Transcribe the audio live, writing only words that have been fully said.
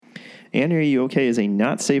And Are You Okay is a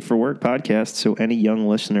not safe for work podcast, so any young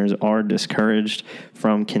listeners are discouraged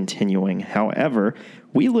from continuing. However,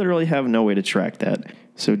 we literally have no way to track that,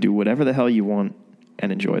 so do whatever the hell you want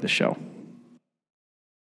and enjoy the show.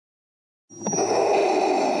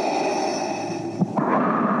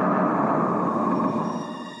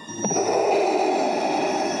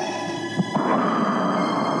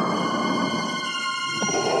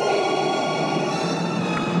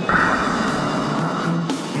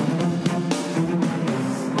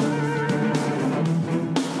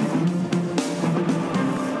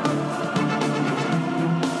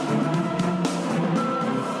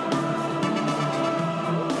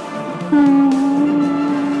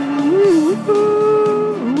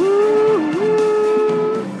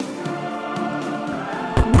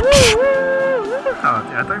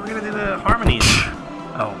 I thought we were going to do the harmonies.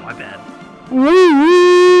 Oh, my bad.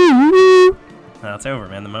 No, it's over,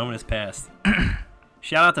 man. The moment is past.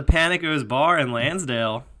 Shout out to Panico's Bar in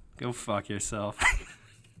Lansdale. Go fuck yourself.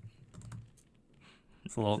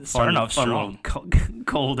 It's a little fun little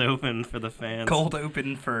cold open for the fans. Cold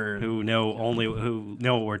open for who know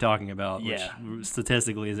what we're talking about. Yeah. Which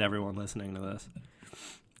statistically is everyone listening to this.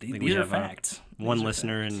 These are facts. One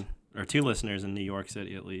listener or two listeners in New York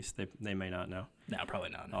City at least. They may not know. No, probably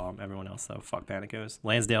not. Everyone else though. Fuck Panico's.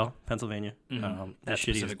 Lansdale, Pennsylvania. Mm-hmm. The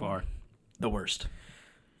shittiest bar. The worst.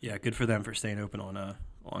 Yeah, good for them for staying open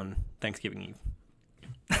on Thanksgiving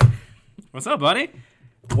Eve. What's up, buddy?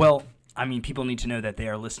 Well, I mean, people need to know that they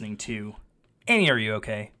are listening to Annie, Are You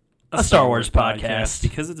Okay? A Star Wars podcast.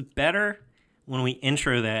 Because it's better when we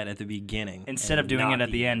intro that at the beginning. Instead of doing it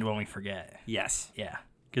at the end when we forget. Yes. Yeah.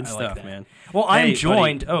 Good stuff, man. Well, I'm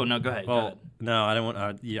joined. Buddy. Oh, no, go ahead. Well, no, I don't want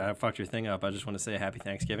I fucked your thing up. I just want to say happy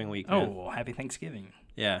Thanksgiving week, man. Oh, happy Thanksgiving.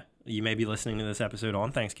 Yeah. You may be listening to this episode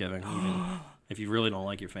on Thanksgiving, even if you really don't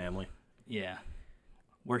like your family. Yeah.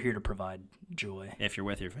 We're here to provide joy. If you're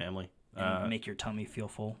with your family. And make your tummy feel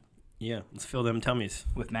full. Yeah, let's fill them tummies.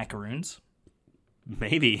 With macaroons?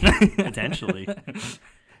 Maybe. Potentially.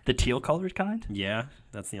 The teal-colored kind? Yeah,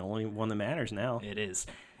 that's the only one that matters now. It is.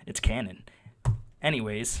 It's canon.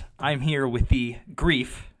 Anyways, I'm here with the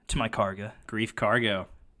Grief to my Karga. Grief Cargo.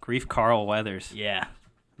 Grief Carl Weathers. Yeah.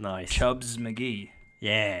 Nice. Chubbs McGee.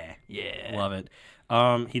 Yeah. Yeah. Love it.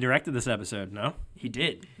 He directed this episode, no? He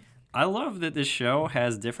did. I love that this show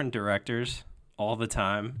has different directors all the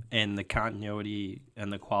time, and the continuity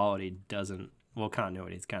and the quality doesn't... Well,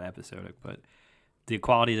 continuity is kind of episodic, but the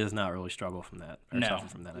quality does not really struggle from that. Or suffer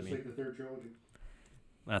from that, I mean. Like the third trilogy.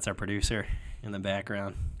 That's our producer in the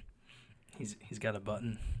background. He's got a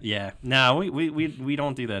button. Yeah. No, we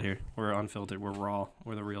don't do that here. We're unfiltered. We're raw.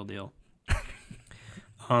 We're the real deal.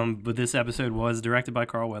 But this episode was directed by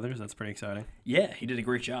Carl Weathers. That's pretty exciting. Yeah, he did a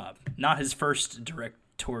great job. Not his first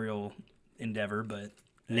directorial endeavor, but...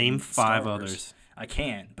 Name 5 others. I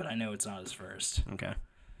can't, but I know it's not his first. Okay.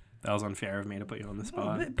 That was unfair of me to put you on the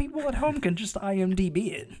spot. Well, people at home can just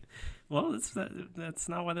IMDb it. Well, that's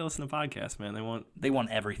not why they listen to podcasts, man. They want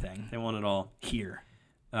everything. They want it all. Here.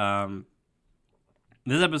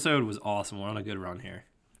 This episode was awesome. We're on a good run here.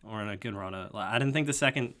 We're on a good run. I didn't think the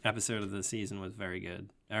second episode of the season was very good.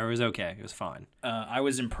 Or it was okay. It was fine. I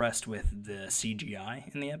was impressed with the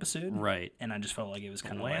CGI in the episode. Right. And I just felt like it was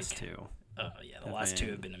kind of like... The last two. Yeah, the last two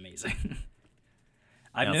have been amazing.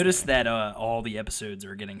 I've noticed that all the episodes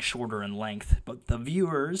are getting shorter in length, but the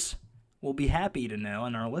viewers will be happy to know,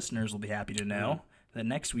 and our listeners will be happy to know, that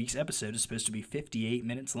next week's episode is supposed to be 58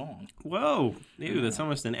 minutes long. Whoa. Ew, that's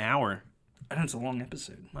almost an hour. And it's a long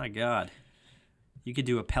episode. My God. You could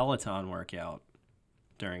do a Peloton workout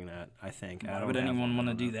during that, I think. Why would anyone want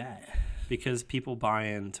to do that? Because people buy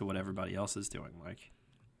into what everybody else is doing, Mike.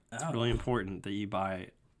 It's really important that you buy...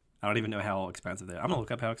 I don't even know how expensive they are. I'm going to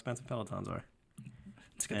look up how expensive Pelotons are.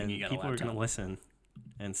 It's good thing you got people a laptop. Are going to listen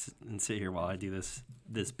and sit here while I do this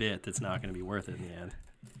bit that's not going to be worth it in the end.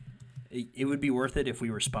 It would be worth it if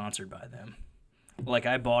we were sponsored by them. Like,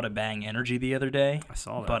 I bought a Bang Energy the other day. I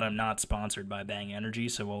saw that. But I'm not sponsored by Bang Energy,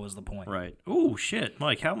 so what was the point? Right. Oh, shit.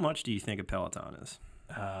 Mike, how much do you think a Peloton is?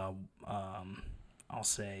 I'll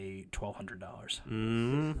say $1,200.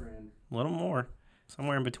 A little more.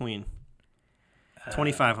 Somewhere in between.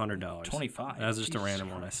 $2,500. $25. That was just a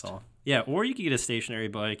random one I saw. Yeah, or you could get a stationary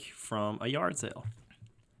bike from a yard sale.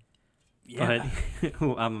 Yeah. But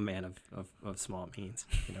I'm a man of small means.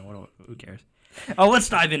 You know, who cares? Oh, let's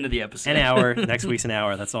dive into the episode. An hour. Next week's an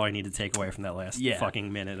hour. That's all I need to take away from that last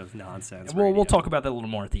fucking minute of nonsense. Well, we'll talk about that a little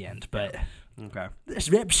more at the end. But okay.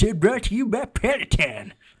 This episode brought to you by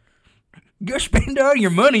Peloton. Go spend all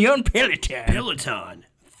your money on Peloton. Peloton.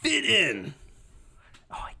 Fit in.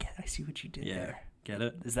 Oh, I see what you did there. Get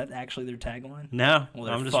it? Is that actually their tagline? No. Well,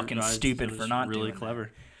 they're I'm just fucking stupid for not really doing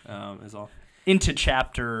clever. Is all. Into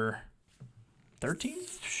chapter 13?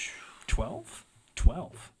 12?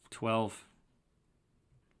 12. 12.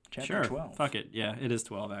 Chapter Sure. 12. Fuck it. Yeah, it is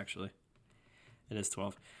 12, actually. It is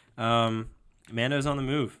 12. Mando's on the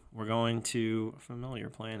move. We're going to a familiar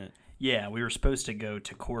planet. Yeah, we were supposed to go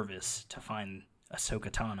to Corvus to find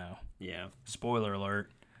Ahsoka Tano. Yeah. Spoiler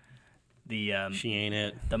alert. The She ain't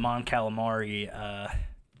it. the Mon Calamari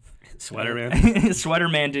Sweater Man. Sweater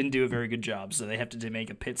Man didn't do a very good job, so they have to make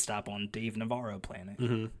a pit stop on Dave Navarro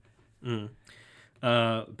planet.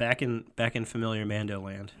 Back in familiar Mando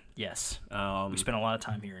land. Yes. We spent a lot of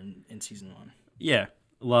time here in season 1. Yeah,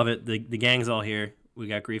 love it. The gang's all here. We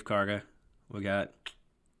got Grief Karga. We got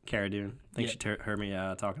Cara Dune. I think she heard me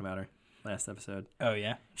talking about her last episode. Oh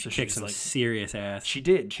yeah, so she kicked some serious ass. She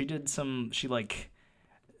did. She did some. She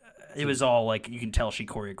it was all like you can tell she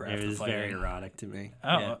choreographed. It was the very erotic to me.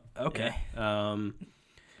 Oh, yeah. Okay.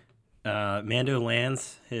 Yeah. Mando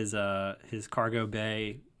lands his cargo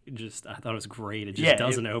bay. I thought it was great. It just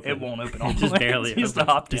doesn't open. It won't open. All just barely. He's to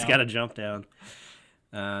hop down. He's got to jump down.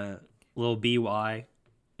 Little BY.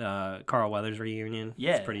 Carl Weathers reunion.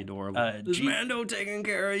 Yeah. It's pretty adorable. Is Mando taking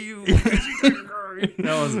care of you? That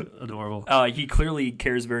was adorable. He clearly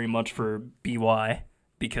cares very much for BY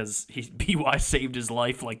because BY saved his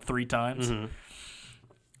life like 3 times.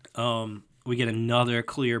 Mm-hmm. We get another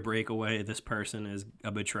clear breakaway. This person is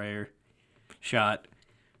a betrayer. Shot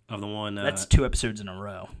of the one. That's 2 episodes in a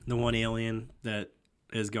row. The one alien that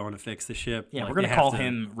is going to fix the ship. Yeah, we're going to call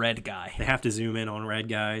him Red Guy. They have to zoom in on Red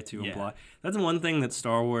Guy to imply. That's one thing that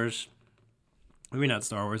Star Wars, maybe not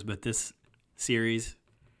Star Wars, but this series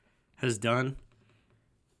has done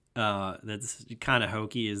that's kind of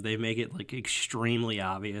hokey is they make it like extremely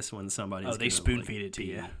obvious when somebody's they spoon feed it to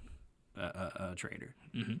you. A traitor.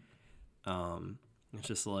 Mm-hmm. It's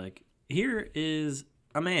just like, here is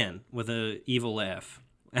a man with a evil laugh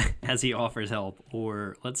as he offers help,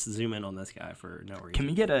 or let's zoom in on this guy for no reason. Can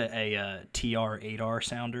we get a TR-8R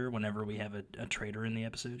sounder whenever we have a traitor in the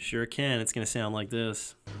episode? Sure can. It's going to sound like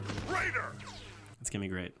this. Traitor! It's going to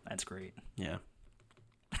be great. That's great. Yeah.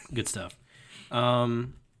 Good stuff.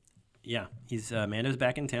 Yeah, he's Mando's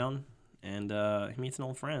back in town, and he meets an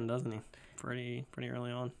old friend, doesn't he? Pretty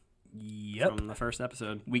early on. Yep. From the first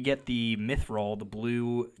episode. We get the Mythrol, the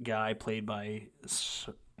blue guy played by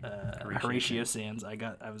Horatio Sands.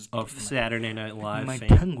 Of Saturday Night Live my fame.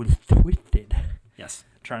 tongue was twisted. Yes.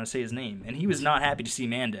 Trying to say his name, and he was not happy to see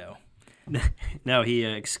Mando. No, he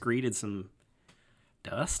excreted some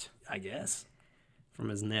dust, I guess, from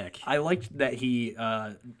his neck. I liked that he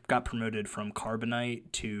got promoted from Carbonite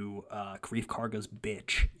to Grief Karga's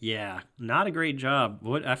bitch. Yeah, not a great job.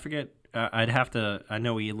 What I forget. I'd have to. I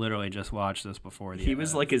know we literally just watched this before. He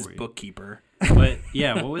was like his bookkeeper. But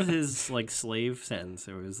yeah, what was his like slave sentence?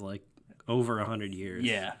 It was like over 100 years.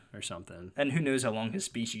 Yeah, or something. And who knows how long his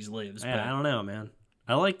species lives? Yeah, I don't know, man.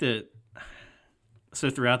 I liked it. So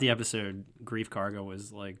throughout the episode, Grief Karga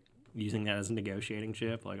was like using that as a negotiating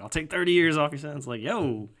chip. Like, I'll take 30 years off your sentence. Like,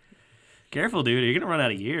 yo, careful, dude. You're gonna run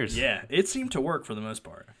out of years. Yeah, it seemed to work for the most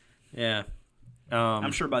part. Yeah.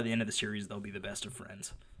 I'm sure by the end of the series they'll be the best of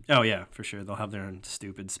friends. Oh yeah, for sure. They'll have their own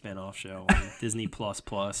stupid spin-off show on Disney Plus,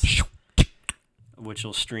 which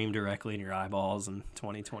will stream directly in your eyeballs in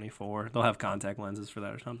 2024. They'll have contact lenses for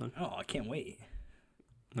that or something. Oh, I can't wait.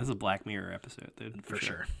 This is a Black Mirror episode, dude. For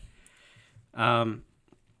sure.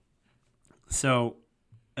 So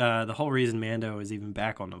the whole reason Mando is even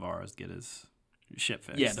back on Navarro is to get his ship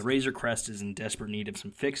fixed. Yeah, the Razorcrest is in desperate need of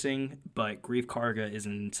some fixing, but Grief Karga is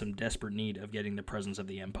in some desperate need of getting the presence of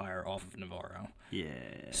the Empire off of Navarro. Yeah.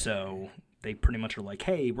 So they pretty much are like,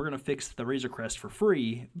 hey, we're going to fix the Razorcrest for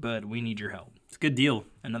free, but we need your help. It's a good deal.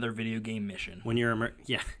 Another video game mission. When you're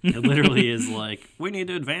yeah, it literally is like, we need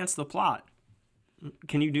to advance the plot.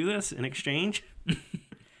 Can you do this in exchange?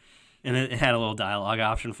 And it had a little dialogue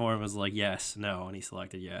option for him. It was like, yes, no, and he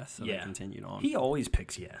selected yes. So they continued on. He always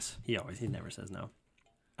picks yes. He never says no.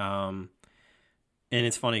 And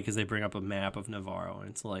it's funny because they bring up a map of Navarro, and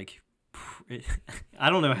it's like, I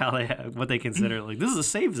don't know how what they consider. Like, this is a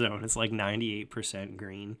safe zone. It's like 98%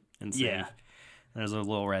 green and safe. Yeah. There's a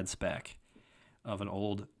little red speck of an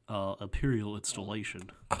old Imperial installation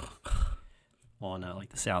on like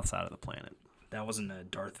the south side of the planet. That wasn't a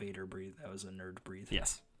Darth Vader breathe. That was a nerd breathe.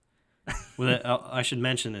 Yes. I should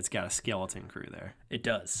mention it's got a skeleton crew there. It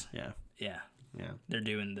does. Yeah. Yeah. Yeah. They're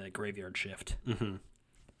doing the graveyard shift. Mm-hmm.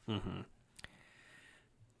 Mm-hmm.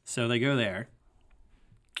 So they go there.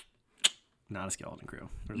 Not a skeleton crew.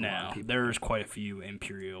 There's a lot of people there's quite a few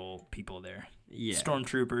Imperial people there. Yeah.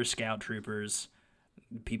 Stormtroopers, scout troopers.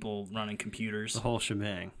 people running computers. The whole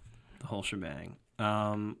shebang.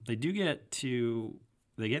 They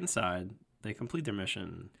get inside. They complete their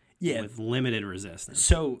mission with limited resistance.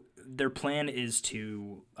 So their plan is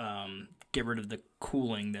to get rid of the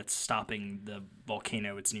cooling that's stopping the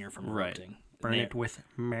volcano it's near from erupting. Burn it with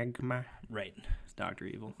magma. Right. It's Dr.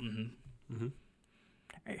 Evil.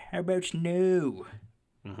 Hey, how about snow?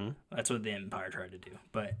 Mm-hmm. That's what the Empire tried to do.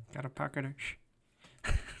 But got a pocket of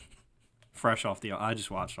fresh off the... I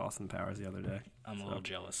just watched Austin Powers the other day. I'm a little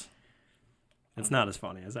jealous. It's not as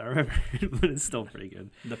funny as I remember, but it's still pretty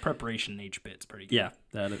good. The preparation bit's pretty good. Yeah,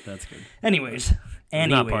 that's good. Anyways.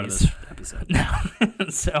 Not part of this episode. No.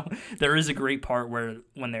 So there is a great part where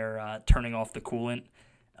when they're turning off the coolant,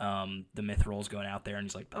 the Mythrol's going out there and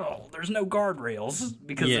he's like, "Oh, there's no guardrails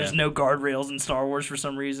because there's no guardrails in Star Wars for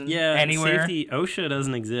some reason. Yeah, anywhere. Safety OSHA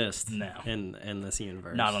doesn't exist. No. in this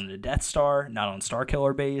universe. Not on the Death Star. Not on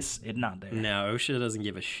Starkiller Base. It's not there. No, OSHA doesn't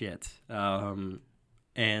give a shit.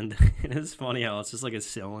 And it's funny how it's just like a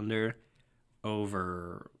cylinder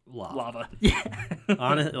over lava. Yeah.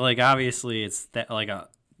 Obviously, it's that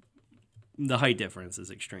the height difference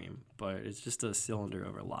is extreme, but it's just a cylinder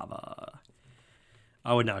over lava.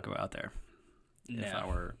 I would not go out there if I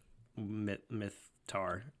were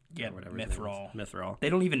Mythtar. Yeah, whatever. Mythrol. They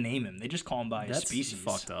don't even name him. They just call him by his species.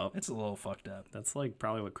 That's fucked up. It's a little fucked up. That's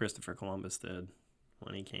probably what Christopher Columbus did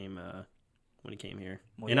when he came here.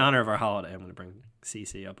 In honor of our holiday, I'm going to bring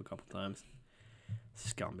CC up a couple times.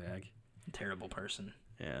 Scumbag. Terrible person.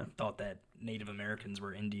 Yeah. Thought that Native Americans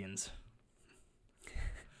were Indians.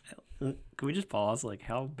 Can we just pause?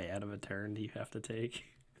 How bad of a turn do you have to take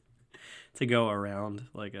to go around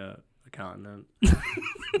a continent? How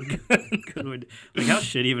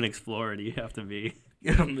shitty of an explorer do you have to be?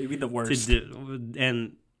 Maybe the worst.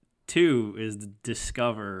 And two is to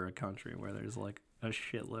discover a country where there's a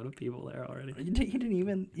shitload of people there already. He didn't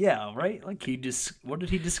even, right? What did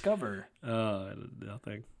he discover?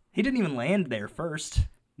 Nothing. He didn't even land there first.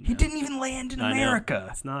 No. He didn't even land in America.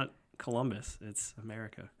 It's not Columbus. It's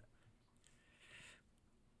America.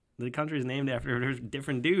 The country's named after a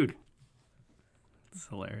different dude. It's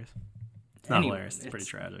hilarious. It's not hilarious. It's pretty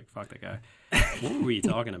tragic. Fuck that guy. What were we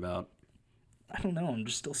talking about? I don't know. I'm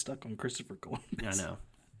just still stuck on Christopher Columbus.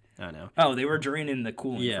 I know. Oh, they were draining the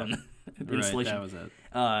coolant from the installation. That was it.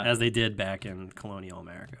 As they did back in colonial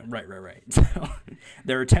America. Right. So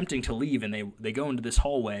they're attempting to leave, and they go into this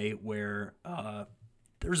hallway where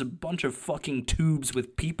there's a bunch of fucking tubes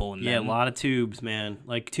with people in them. Yeah, a lot of tubes, man.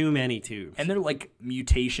 Too many tubes. And they're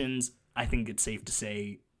mutations. I think it's safe to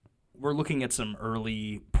say we're looking at some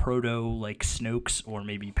early proto Snoke's or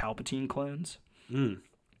maybe Palpatine clones.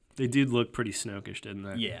 They did look pretty Snokish, didn't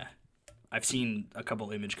they? Yeah. I've seen a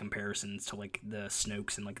couple image comparisons to the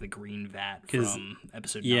Snokes and the green vat from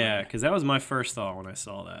episode 9. Yeah, because that was my first thought when I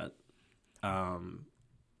saw that.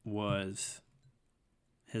 Was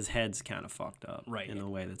his head's kind of fucked up, right, in the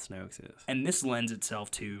way that Snoke's is. And this lends itself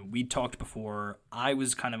to, we talked before, I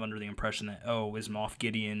was kind of under the impression that, is Moff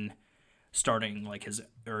Gideon starting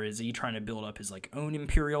is he trying to build up his own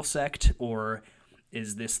Imperial sect, or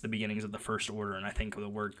is this the beginnings of the First Order? And I think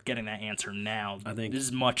we're getting that answer now. I think this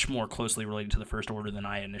is much more closely related to the First Order than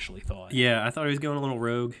I initially thought. Yeah, I thought he was going a little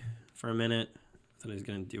rogue for a minute. I thought he was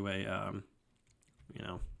going to do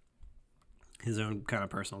his own kind of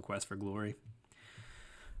personal quest for glory.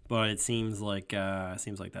 But it seems like that's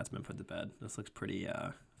been put to bed. This looks pretty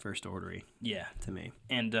First Ordery. Yeah, to me.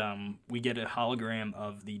 And we get a hologram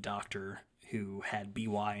of the Doctor who had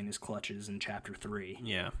BY in his clutches in Chapter 3.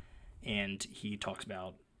 Yeah. And he talks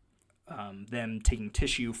about them taking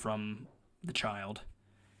tissue from the child,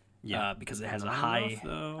 because it has a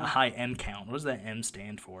high M count. What does that M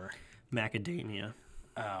stand for? Macadamia.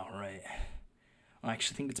 Oh, right. I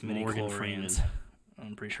actually think it's midichlorians.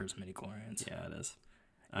 I'm pretty sure it's midichlorians. Yeah, it is.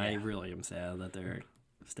 Yeah. I really am sad that they're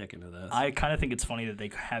sticking to this. I kind of think it's funny that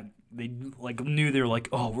they knew they were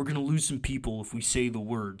we're gonna lose some people if we say the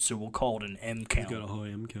word, so we'll call it an M count. It's got a high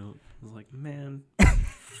M count. I was like, man.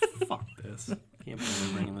 Fuck this. Can't believe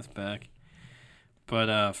we're bringing this back.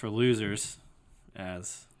 But for losers,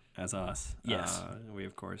 as us, yes, we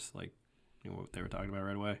of course knew what they were talking about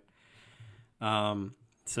right away.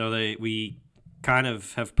 So we kind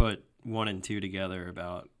of have put 1 and 2 together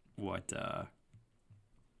about what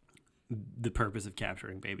the purpose of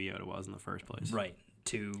capturing Baby Yoda was in the first place. Right,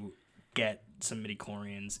 to get some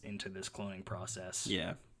midichlorians into this cloning process.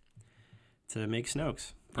 Yeah, to make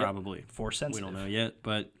Snokes. Probably. Force sensitive. We don't know yet,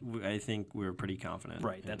 but I think we're pretty confident.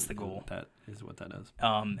 Right, that's the goal. That is what that is.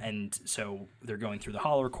 And so they're going through the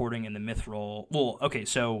holo recording and the Mythrol. Well, okay,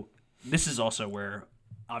 so this is also where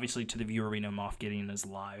obviously to the viewer we know Moff Gideon is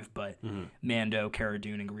alive, but Mando, Cara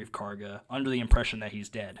Dune, and Greef Karga under the impression that he's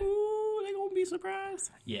dead. Ooh, they gonna be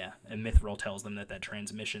surprised. Yeah, and Mithril tells them that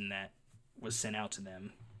transmission that was sent out to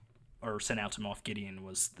them, or sent out to Moff Gideon,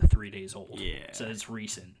 was 3 days old. Yeah. So it's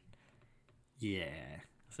recent. Yeah.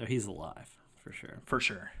 So he's alive, for sure. For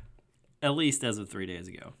sure. At least as of 3 days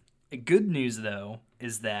ago. Good news, though,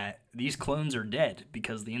 is that these clones are dead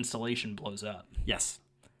because the installation blows up. Yes.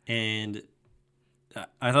 And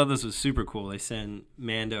I thought this was super cool. They send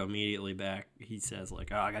Mando immediately back. He says,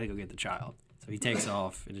 like, I got to go get the child. So he takes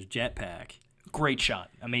off in his jetpack. Great shot.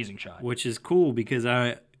 Amazing shot. Which is cool because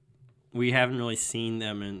we haven't really seen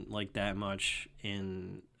them in like that much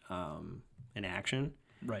in action.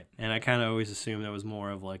 Right. And I kind of always assumed that was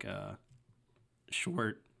more of like a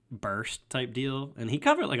short burst type deal. And he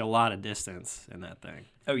covered like a lot of distance in that thing.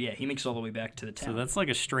 Oh, yeah. He makes it all the way back to the town. So that's like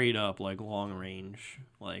a straight up like long range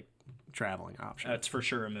like traveling option. It's for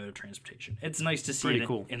sure a mode of transportation. It's nice to see Pretty it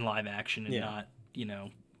cool. in live action and not,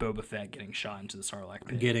 Boba Fett getting shot into the Sarlacc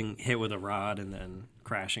pit. Getting hit with a rod and then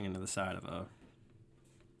crashing into the side of a...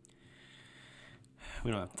 We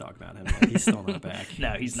don't have to talk about him. He's still not back.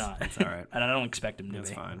 No, he's not. It's all right. And I don't expect him to That's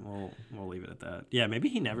be. fine. We'll leave it at that. Yeah, maybe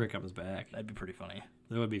he never comes back. That'd be pretty funny.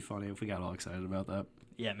 That would be funny if we got all excited about that.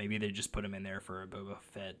 Yeah, maybe they just put him in there for a Boba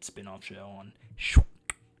Fett spin-off show on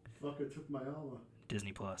Fucker took my armor.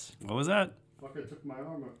 Disney Plus. What was that? Fucker took my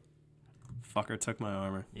armor. Fucker took my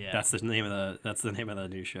armor. Yeah. That's the name of the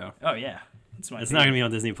new show. Oh yeah, It's not gonna be on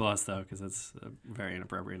Disney Plus though, because it's a very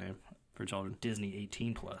inappropriate name for children. Disney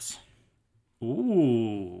 18 Plus.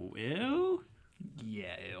 Ooh, ew.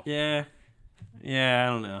 Yeah, ew. Yeah, I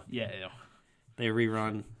don't know. Yeah, ew. They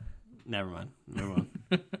rerun. Never mind.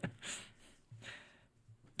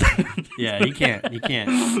 Yeah, you can't.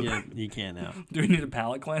 Yeah, you can't now. Do we need a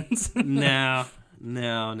palate cleanse? No.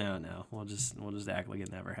 We'll just act like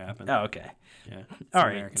it never happened. Oh, okay. Yeah. All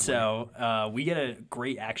right. So we get a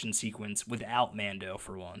great action sequence without Mando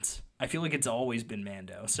for once. I feel like it's always been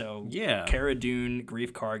Mando. So yeah, Cara Dune,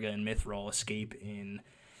 Greef Karga, and Mithril escape in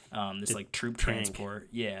this like troop transport.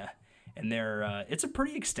 Yeah. And it's a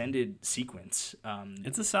pretty extended sequence.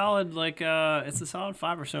 It's a solid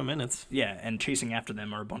 5 or so minutes. Yeah, and chasing after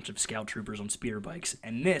them are a bunch of scout troopers on speeder bikes.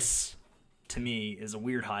 And this, to me, is a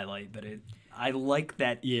weird highlight, but I like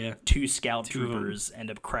that two scout troopers end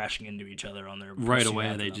up crashing into each other on their right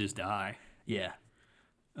away. They just die. Yeah.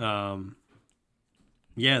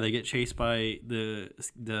 Yeah, they get chased by the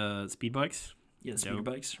speed bikes. Yeah, the speeder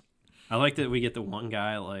bikes. I like that we get the one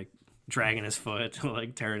guy like dragging his foot to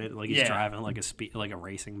like turn it like he's driving like a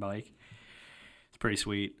racing bike. It's pretty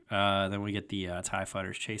sweet. Then we get the TIE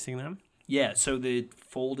fighters chasing them. Yeah, so the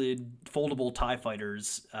foldable TIE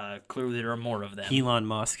fighters, clearly there are more of them. Elon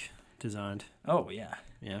Musk designed. Oh, yeah.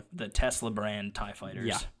 Yeah. The Tesla brand TIE fighters.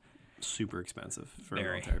 Yeah. Super expensive for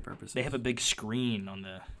military purposes. They have a big screen on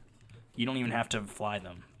the... You don't even have to fly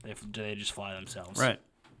them. They just fly themselves. Right.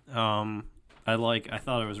 I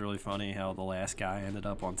thought it was really funny how the last guy ended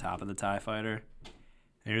up on top of the TIE fighter.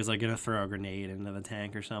 And he was like going to throw a grenade into the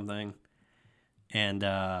tank or something. And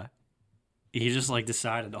he just like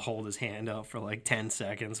decided to hold his hand up for like 10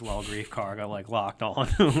 seconds while Greef Karga like locked on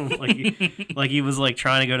him. like he was like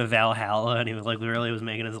trying to go to Valhalla and he was like literally was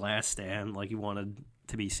making his last stand. Like he wanted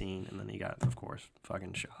to be seen. And then he got, of course,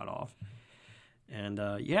 fucking shot off. And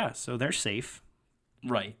so they're safe.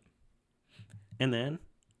 Right. And then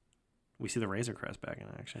we see the Razorcrest back in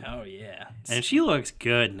action. Oh, yeah. And she looks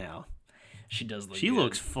good now. She does look good. She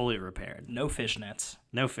looks fully repaired. No fishnets.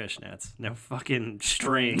 No fucking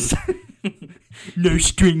strings. No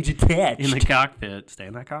strings attached. In the cockpit. Stay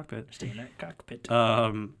in that cockpit. Stay in that cockpit.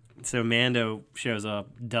 So Mando shows up,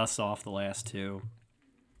 dusts off the last two,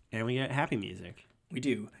 and we get happy music. We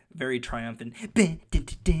do. Very triumphant. Dave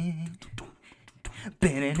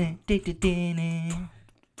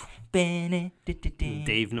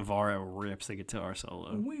Navarro rips the guitar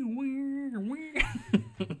solo.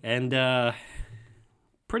 And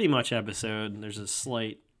pretty much episode, there's a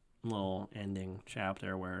slight little ending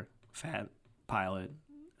chapter where Fat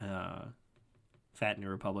New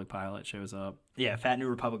Republic pilot shows up. Yeah, Fat New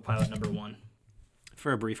Republic pilot number 1.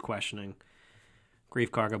 For a brief questioning.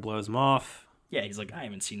 Greef Karga blows him off. Yeah, he's like, I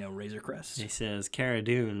haven't seen no Razorcrest. He says, Cara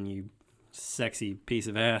Dune, you sexy piece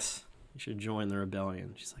of ass. You should join the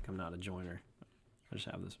rebellion. She's like, I'm not a joiner. I just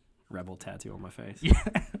have this rebel tattoo on my face. Yeah.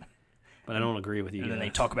 But I don't agree with you. And then they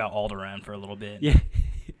talk about Alderaan for a little bit. Yeah.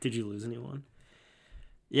 Did you lose anyone?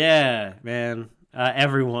 Yeah, man.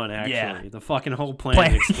 Everyone, actually. Yeah. The fucking whole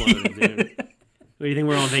planet exploded, dude. What do you think,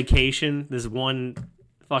 we're on vacation this one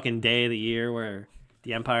fucking day of the year where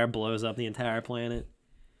the Empire blows up the entire planet?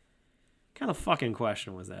 kind of fucking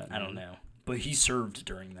question was that? I don't know. But he served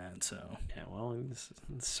during that, so. Yeah, well,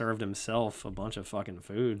 he served himself a bunch of fucking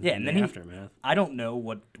food. Yeah, and then aftermath. I don't know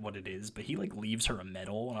what it is, but he like leaves her a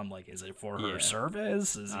medal, and I'm like, is it for her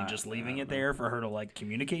service? Is he just leaving it there for her to like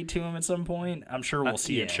communicate to him at some point? I'm sure we'll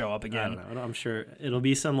see it show up again. I don't know. I'm sure it'll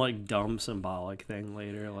be some like dumb symbolic thing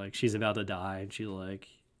later, like she's about to die and she like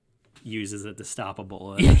uses it to stop a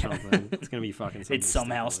bullet or something. It's gonna be fucking. It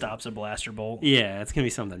somehow stops a blaster bolt. Yeah, it's gonna be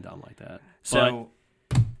something dumb like that. So.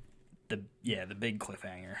 The big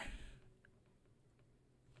cliffhanger.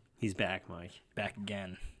 He's back, Mike. Back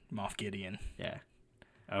again. Moff Gideon. Yeah.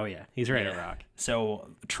 Oh, yeah. He's ready to rock. So,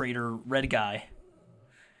 traitor, red guy.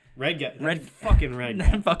 Fucking red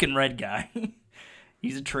guy. Fucking red guy.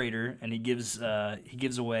 He's a traitor, and he gives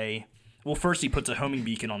away... Well, first he puts a homing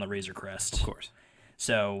beacon on the Razorcrest. Of course.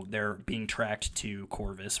 So, they're being tracked to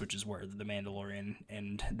Corvus, which is where the Mandalorian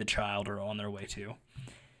and the child are on their way to.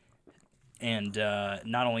 And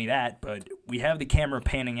not only that, but we have the camera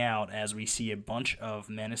panning out as we see a bunch of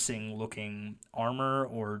menacing-looking armor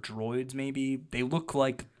or droids, maybe. They look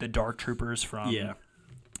like the Dark Troopers from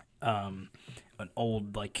an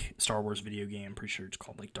old like Star Wars video game. I'm pretty sure it's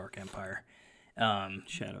called like Dark Empire.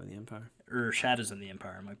 Shadow of the Empire. Or Shadows of the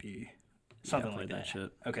Empire might be something like that.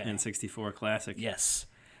 Shit. Okay. N64 classic. Yes.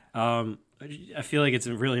 I feel like it's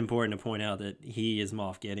really important to point out that he is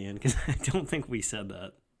Moff Gideon because I don't think we said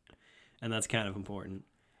that. And that's kind of important.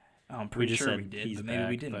 I'm pretty sure we did, but maybe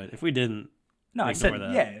we didn't. But if we didn't, no, I said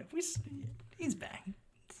that. Yeah. He's back.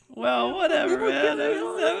 Well, whatever, man.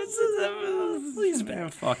 He's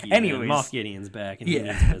back. Fuck you. Anyways, man. Moff Gideon's back, and he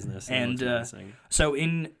means business. And so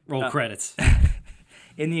in roll credits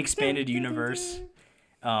in the expanded universe,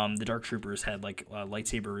 the Dark Troopers had like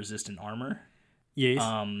lightsaber resistant armor. Yes.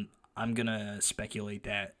 I'm gonna speculate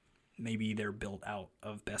that maybe they're built out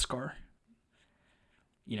of Beskar.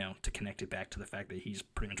 You know, to connect it back to the fact that he's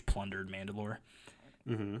pretty much plundered Mandalore.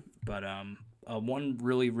 Mm-hmm. But one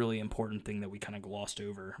really, really important thing that we kind of glossed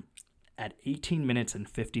over, at 18 minutes and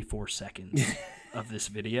 54 seconds of this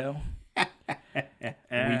video, we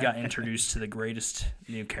got introduced to the greatest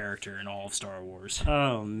new character in all of Star Wars.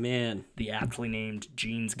 Oh, man. The aptly named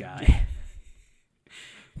Jeans guy.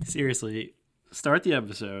 Seriously, start the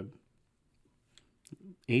episode.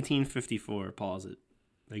 1854, pause it.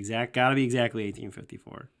 Gotta be exactly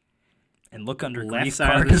 1854. And look under left Grief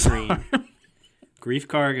side of the Karga's screen. Grief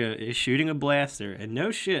Karga is shooting a blaster, and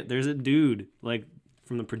no shit, there's a dude like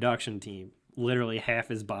from the production team. Literally half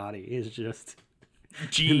his body is just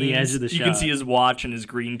jeans. in the edge of the shot. You can see his watch and his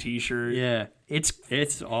green T-shirt. Yeah,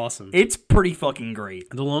 it's awesome. It's pretty fucking great.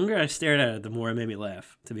 The longer I stared at it, the more it made me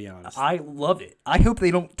laugh. To be honest, I love it. I hope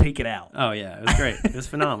they don't take it out. Oh yeah, it was great. It was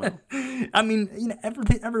phenomenal. I mean, you know,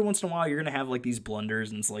 every once in a while you're gonna have like these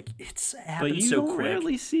blunders, and it's like it happens so quick. But you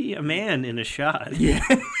rarely see a man in a shot. Yeah,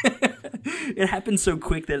 it happens so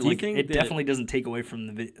quick that like it definitely doesn't take away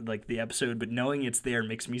from the episode. But knowing it's there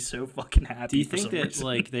makes me so fucking happy. Do you think that reason.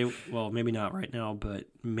 Like maybe not right now, but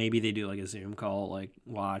maybe they do like a Zoom call, like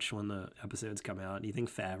watch when the episodes come out? Do you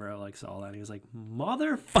think Favreau like saw that and he was like,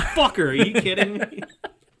 "Motherfucker, are you kidding me?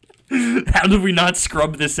 How did we not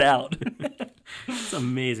scrub this out?" It's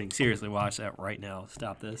amazing. Seriously, watch that right now.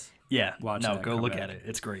 Stop this. Yeah. Watch no, that. Go look at it.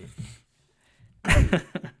 It's great.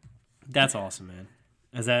 That's awesome, man.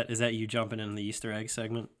 Is that you jumping in the Easter egg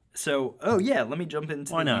segment? So, let me jump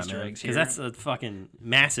into the Easter eggs here. Because that's a fucking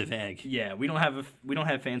massive egg. Yeah, we don't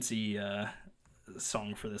have fancy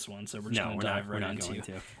song for this one, so we're just going to dive right into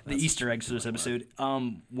the Easter eggs for this episode.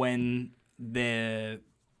 When the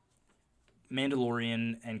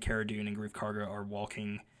Mandalorian and Cara Dune and Grief Karga are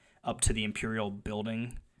walking up to the Imperial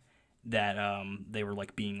building that they were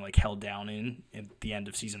like being like held down in at the end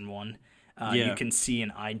of season 1. You can see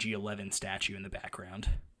an IG-11 statue in the background,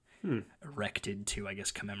 erected to, I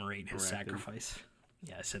guess, commemorate his sacrifice.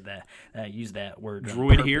 Yeah, I said that. I used that word.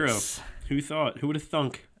 Droid hero. Who thought? Who would have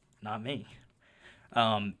thunk? Not me.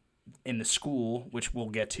 In the school, which we'll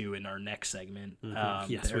get to in our next segment.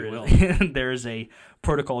 Yes, we will. There is a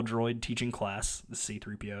protocol droid teaching class, the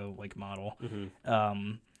C-3PO like model.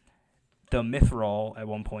 Mm-hmm. The Mithril at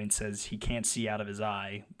one point says he can't see out of his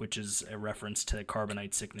eye, which is a reference to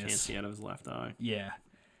carbonite sickness. Can't see out of his left eye. Yeah.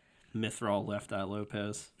 Mithril, Left Eye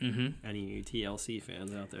Lopez. Mm-hmm. Any TLC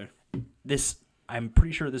fans out there? I'm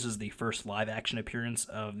pretty sure this is the first live-action appearance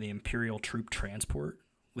of the Imperial Troop Transport,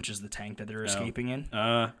 which is the tank that they're escaping in.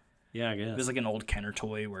 Yeah, I guess. It was like an old Kenner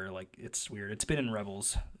toy where like it's weird. It's been in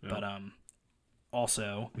Rebels, but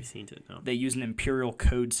also we've seen it. No. They use an Imperial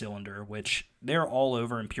code cylinder, which they're all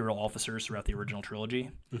over Imperial officers throughout the original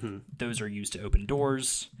trilogy. Mm-hmm. Those are used to open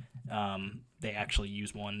doors. They actually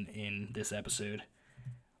use one in this episode.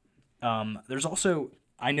 There's also,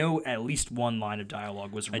 I know at least one line of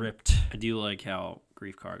dialogue was ripped. I do like how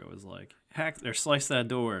Grief Cargo was like, hack or slice that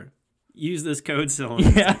door. Use this code cylinder.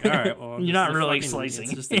 Yeah. Like, all right, well, You're it's not the really fucking- slicing.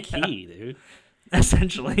 It's just a key, dude.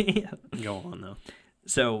 Essentially. Go on, though.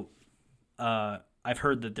 So, I've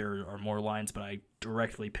heard that there are more lines, but I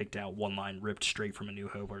directly picked out one line ripped straight from A New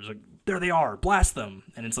Hope, where it's like, there they are, blast them!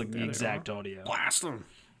 And it's like the exact audio. Blast them.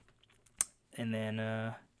 And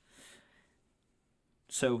then,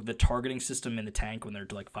 so the targeting system in the tank when they're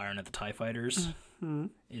like firing at the TIE fighters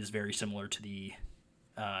is very similar to the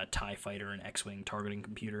TIE fighter and X-Wing targeting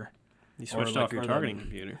computer. You switched off your targeting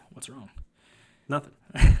computer. What's wrong? Nothing.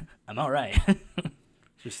 I'm all right.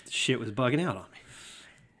 Just shit was bugging out on me.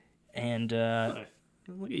 And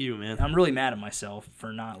Look at you, man. I'm really mad at myself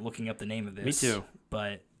for not looking up the name of this. Me too.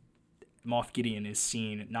 But Moff Gideon is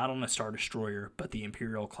seen not on a Star Destroyer, but the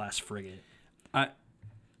Imperial class frigate.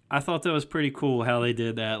 I thought that was pretty cool how they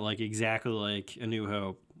did that, like exactly like A New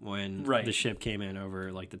Hope when the ship came in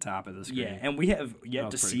over like the top of the screen. Yeah, and we have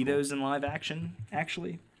yet to see cool. those in live action,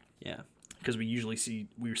 actually. Yeah. Because we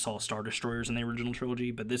saw Star Destroyers in the original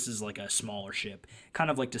trilogy, but this is like a smaller ship, kind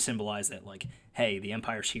of like to symbolize that, like, hey, the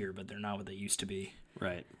Empire's here, but they're not what they used to be.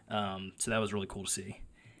 Right. So that was really cool to see.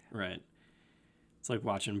 Right. It's like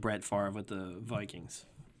watching Brett Favre with the Vikings.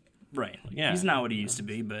 Right. Yeah. He's not what he used to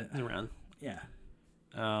be, but He's around. yeah.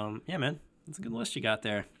 Yeah, man. That's a good list you got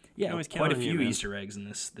there. Yeah, always quite a count on few you, man. Easter eggs in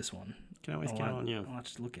this one. Can always count on you. I'll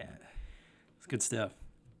have to look at. It's good stuff.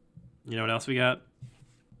 You know what else we got?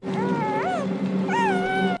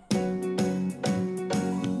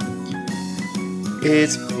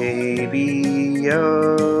 It's Baby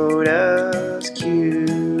Yoda's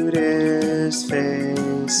cutest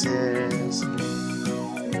faces.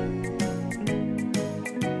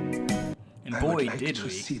 And boy, did to we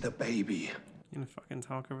see the baby. You gonna fucking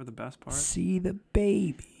talk over the best part? see the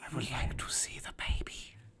baby. I would like to see the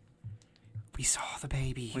baby. We saw the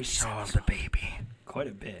baby. We saw the baby. Quite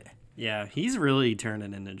a bit. Yeah, he's really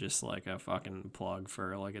turning into just like a fucking plug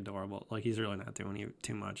for like adorable. Like he's really not doing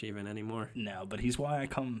too much even anymore. No, but he's why I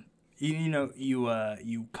come.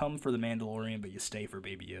 You come for the Mandalorian, but you stay for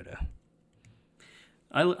Baby Yoda.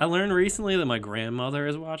 I learned recently that my grandmother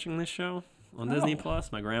is watching this show on Disney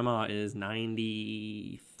Plus. My grandma is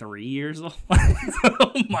 93 years old.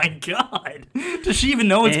 Oh my god! Does she even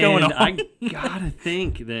know what's going on? I gotta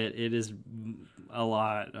think that it is a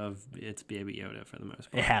lot of it's Baby Yoda for the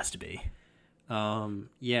most part. It has to be.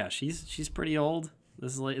 Yeah, she's pretty old.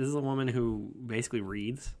 This is a woman who basically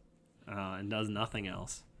reads and does nothing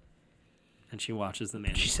else, and she watches the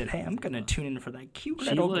Mandalorian. She said, "Hey, I'm gonna tune in for that cute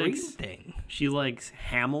little green thing." She likes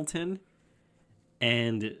Hamilton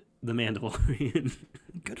and the Mandalorian.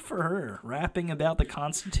 Good for her, rapping about the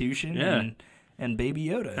Constitution and Baby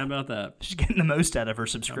Yoda. How about that? She's getting the most out of her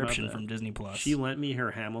subscription that? from Disney Plus. She lent me her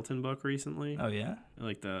Hamilton book recently. Oh yeah,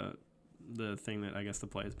 Like the thing that I guess the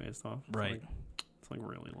play is based off. right. It's like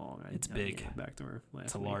really long. It's I had to big. get back to her last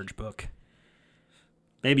It's a week. large book.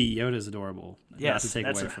 Baby Yoda's adorable. Yes, Not to take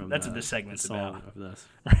that's away a- from that's what the this segment's song about. of this.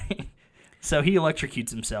 Right. So he electrocutes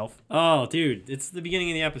himself. Oh, dude, it's the beginning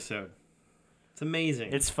of the episode. It's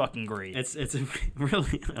amazing. It's fucking great. It's a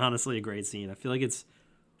really honestly a great scene. I feel like it's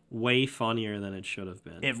way funnier than it should have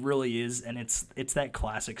been. It really is, and it's that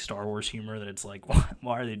classic Star Wars humor that it's like,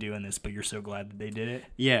 why are they doing this? But you're so glad that they did it.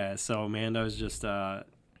 Yeah, so Mando's just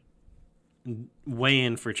way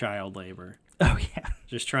in for child labor. Oh yeah.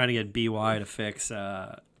 Just trying to get BY to fix.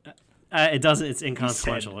 It doesn't. It's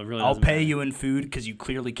inconsequential. It really. I'll doesn't pay matter. you in food because you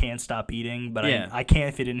clearly can't stop eating, but Yeah. I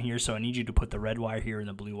can't fit in here, so I need you to put the red wire here and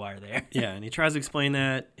the blue wire there. Yeah, and he tries to explain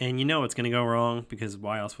that, and you know it's going to go wrong because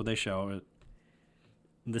why else would they show it?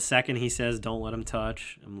 The second he says, "Don't let him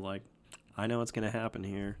touch," I'm like, I know what's going to happen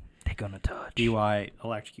here. They're gonna touch. BY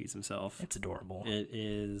electrocutes himself. It's adorable. It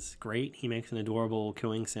is great. He makes an adorable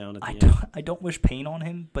cooing sound at the I end. don't wish pain on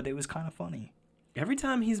him, but it was kind of funny. Every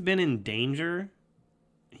time he's been in danger,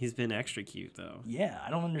 he's been extra cute, though. Yeah,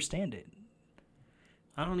 I don't understand it.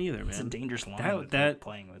 I don't either, man. It's a dangerous line That- with that-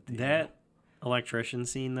 playing with. you That know. electrician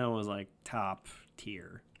scene, though, was like top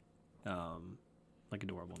tier. Like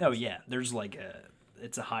adorable. Oh yeah, there's like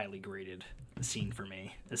it's a highly graded scene for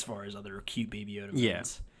me as far as other cute Baby Yoda Yeah.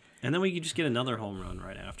 moments. And then we could just get another home run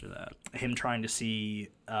right after that. Him trying to see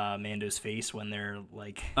Mando's face when they're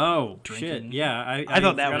like, Oh, Drinking. shit. Yeah, I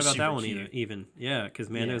thought that forgot was about that super one cute. even. Yeah,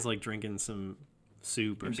 because Mando's Yeah. like drinking some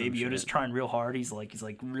soup or and some Baby Yoda's shit. trying real hard. He's like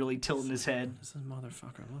really tilting his head. This is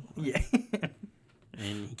motherfucker. Look, look. Yeah.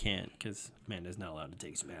 And he can't because Mando's not allowed to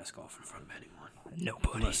take his mask off in front of anyone.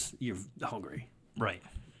 Nobody. Unless you're hungry. Right.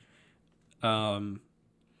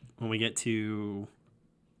 When we get to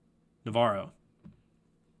Navarro,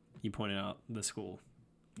 You pointed out the school.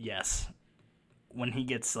 Yes. When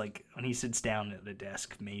he sits down at the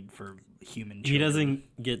desk made for human children. He doesn't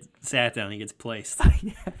get sat down, he gets placed.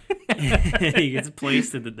 He gets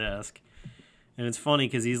placed at the desk. And it's funny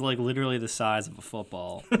because he's like literally the size of a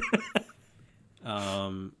football.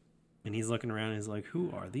 And he's looking around and he's like,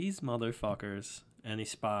 who are these motherfuckers? And he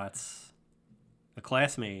spots a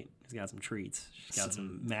classmate. He's got some treats. She's got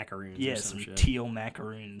some macaroons or some shit. teal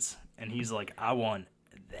macaroons. And he's like, I want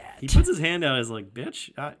that. He puts his hand out. He's like,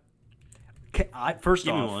 bitch. First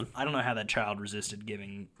Give me off, one. I don't know how that child resisted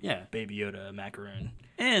giving Baby Yoda a macaroon.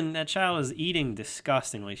 And that child was eating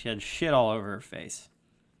disgustingly. She had shit all over her face.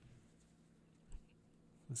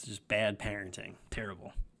 This is just bad parenting.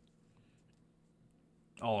 Terrible.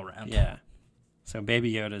 All around. Yeah. So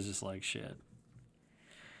Baby Yoda's just like, shit.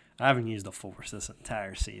 I haven't used the Force this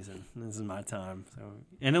entire season. This is my time.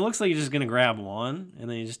 And it looks like he's just going to grab one, and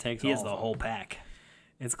then he just takes He all has the of them. whole pack.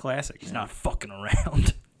 It's classic. He's man. not fucking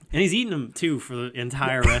around. And he's eating them, too, for the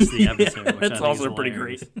entire rest of the episode, which I That's think also is pretty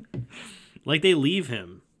hilarious. great. Like, they leave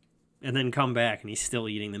him and then come back, and he's still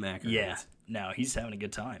eating the macarons. Yeah. No, he's having a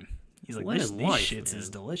good time. He's like, Living these life, shits man. is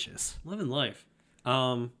delicious. Living life.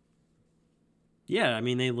 Yeah, I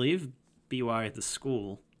mean, they leave BY at the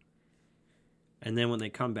school, and then when they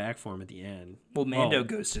come back for him at the end... Well, Mando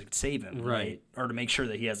goes to save him, right? Or to make sure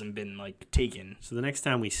that he hasn't been, taken. So the next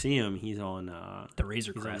time we see him, he's on... The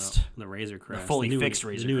Razorcrest. The Razorcrest. The fully fixed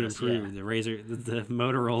Razorcrest, The new and improved. The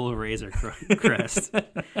Motorola Razorcrest.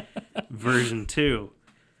 version 2.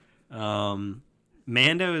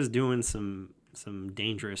 Mando is doing some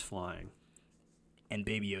dangerous flying. And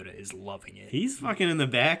Baby Yoda is loving it. He's fucking in the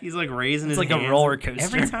back. He's like raising his hands. It's like a roller coaster.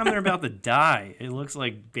 Every time they're about to die, it looks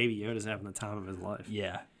like Baby Yoda's having the time of his life.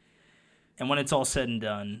 Yeah. And when it's all said and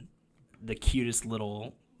done, the cutest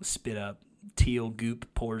little spit up teal goop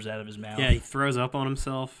pours out of his mouth. Yeah, he throws up on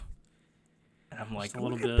himself. And I'm like, a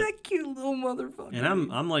little look at bit. that cute little motherfucker. And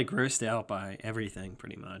I'm like grossed out by everything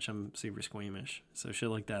pretty much. I'm super squeamish. So shit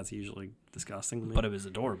like that's usually disgusting to me. But it was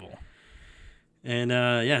adorable. And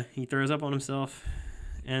yeah, he throws up on himself.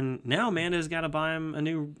 And now Amanda's got to buy him a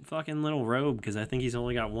new fucking little robe because I think he's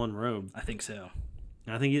only got one robe. I think so.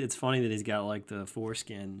 And I think it's funny that he's got like the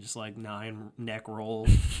foreskin, just like 9 neck roll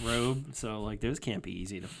robe. So like those can't be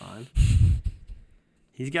easy to find.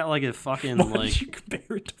 He's got like a fucking Why did you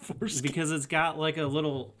compare it to foreskin? because it's got like a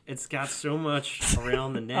little. It's got so much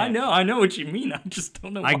around the neck. I know what you mean. I just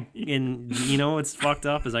don't know why. And you know what's fucked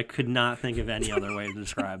up is I could not think of any other way to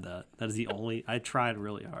describe that. That is the only. I tried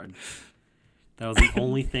really hard. That was the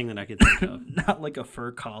only thing that I could think of. Not like a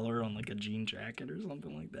fur collar on like a jean jacket or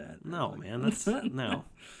something like that. No, man, that's no.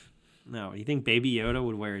 You think Baby Yoda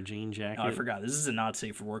would wear a jean jacket? Oh, I forgot. This is a not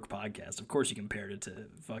safe for work podcast. Of course, you compared it to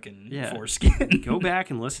fucking Yeah. foreskin. Go back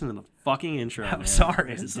and listen to the fucking intro. I'm man.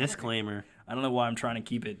 sorry. It's a disclaimer. I don't know why I'm trying to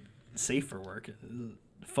keep it safe for work.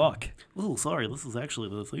 Fuck. Oh, sorry. This is actually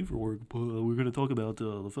the safe for work. We're going to talk about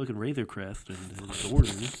the fucking Razorcrest and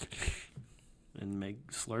Jordan and make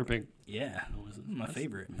slurping. Yeah, my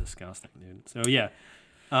favorite. Disgusting, dude. So yeah,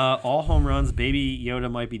 all home runs. Baby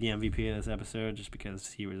Yoda might be the MVP of this episode just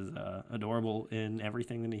because he was adorable in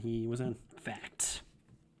everything that he was in. Fact.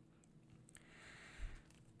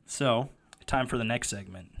 So, time for the next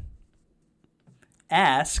segment.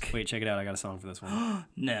 Ask. Wait, check it out. I got a song for this one.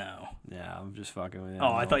 No. Yeah, I'm just fucking with it.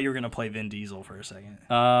 Oh, I thought you were gonna play Vin Diesel for a second.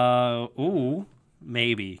 Ooh.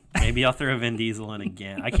 Maybe I'll throw Vin Diesel in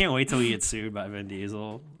again. I can't wait till we get sued by Vin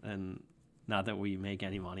Diesel, and not that we make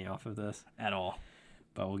any money off of this At all.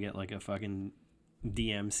 but we'll get like a fucking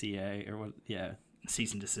DMCA or what? Yeah,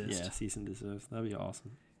 Cease and desist. yeah, cease and desist. That'd be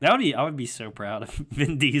awesome. I would be so proud if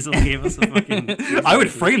Vin Diesel gave us a fucking. I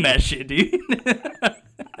would frame that shit, dude.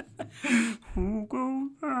 Who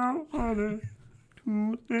goes out on a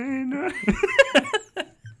Tuesday night?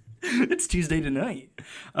 It's Tuesday tonight.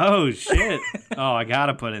 Oh shit! Oh, I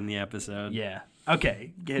gotta put in the episode. Yeah.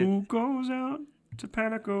 Okay. Get Who goes out to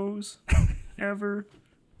Panicos ever?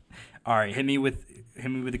 All right. Hit me with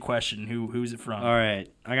the question. Who's it from? All right,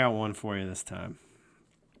 I got one for you this time.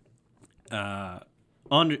 Matt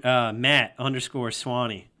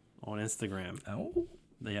 _Swanee on Instagram. Oh,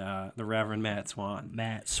 The Reverend Matt Swan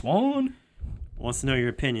Matt Swan. wants to know your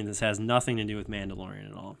opinion. This has nothing to do with Mandalorian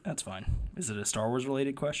at all. That's fine. Is it a Star Wars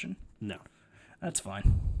related question? No, That's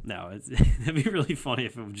fine. it'd be really funny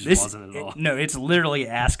if it just wasn't at all. No, it's literally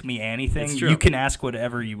ask me anything. It's true. You can ask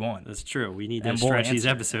whatever you want. That's true. We need to And we'll stretch these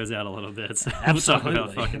answer. episds out a little bit. So Absolutely. we'll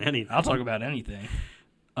talk about fucking anything. I'll talk about anything.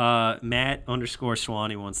 Matt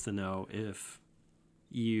 _Swanee wants to know if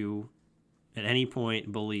you at any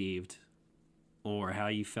point believed or how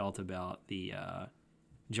you felt about the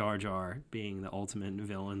Jar Jar being the ultimate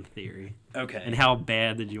villain theory. Okay. And how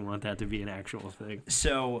bad did you want that to be an actual thing?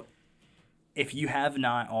 So, if you have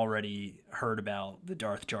not already heard about the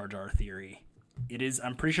Darth Jar Jar theory,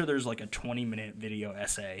 I'm pretty sure there's like a 20-minute video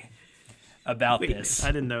essay about this. I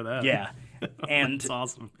didn't know that. Yeah. And That's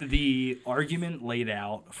awesome. the argument laid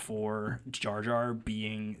out for Jar Jar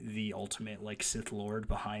being the ultimate like Sith Lord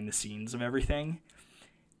behind the scenes of everything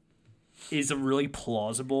is a really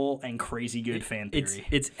plausible and crazy good fan theory.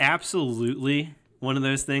 It's absolutely one of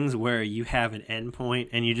those things where you have an endpoint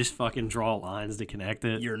and you just fucking draw lines to connect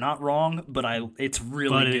it. You're not wrong, but it's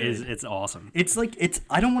really good. It's awesome. It's like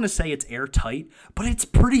I don't want to say it's airtight, but it's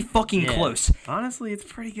pretty fucking close. Honestly, it's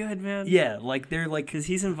pretty good, man. Yeah, like they're like because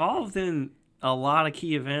he's involved in a lot of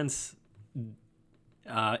key events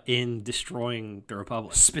in destroying the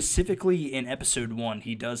Republic. Specifically in episode 1,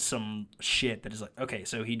 he does some shit that is like, okay,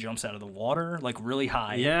 so he jumps out of the water like really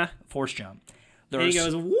high. Yeah. Force jump. And he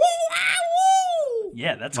goes, woo,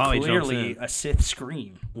 yeah, that's while he clearly jumps a Sith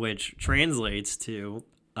scream. which translates to,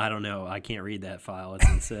 I don't know, I can't read that file. It's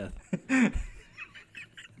in Sith.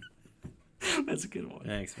 That's a good one.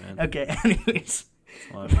 Thanks, man. Okay, anyways.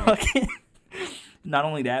 Fucking- Not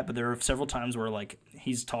only that, but there are several times where like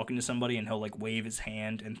he's talking to somebody and he'll like wave his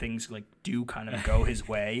hand and things like do kind of go his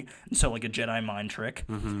way. So like a Jedi mind trick.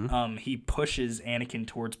 Mm-hmm. He pushes Anakin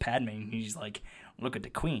towards Padme and he's like, "Look at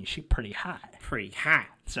the queen, she's pretty hot." Pretty hot.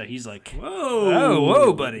 So he's like, Whoa.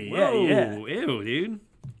 whoa, buddy. Whoa. Yeah. Ew, dude.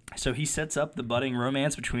 So he sets up the budding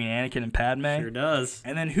romance between Anakin and Padme. Sure does.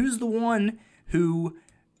 And then who's the one who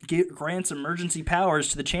grants emergency powers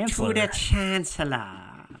to the Chancellor? To the Chancellor.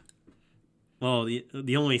 Well,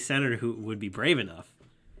 the only senator who would be brave enough.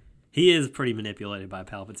 He is pretty manipulated by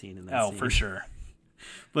Palpatine in that scene. Oh, for sure.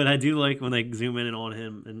 But I do like when they zoom in on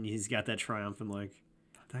him and he's got that triumphant like,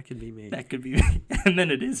 that could be me. That could be me. And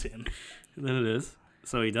then it is him. And then it is.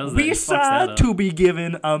 So he does that. We He fucks that said up. to be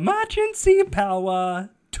given emergency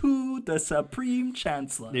power to the Supreme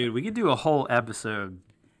Chancellor. Dude, we could do a whole episode,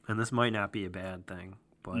 and this might not be a bad thing.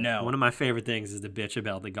 But No. one of my favorite things is to bitch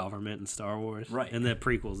about the government in Star Wars. Right. And the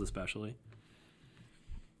prequels especially.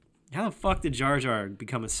 How the fuck did Jar Jar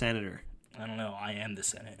become a senator? I don't know. I am the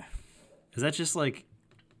Senate. Is that just like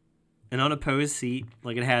an unopposed seat?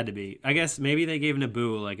 Like it had to be. I guess maybe they gave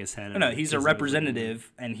Naboo like a senator. No, he's a 'cause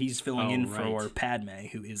representative, and he's filling Oh, in for right. Padme,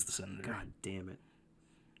 who is the senator. God damn it.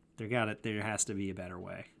 There has to be a better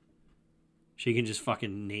way. She can just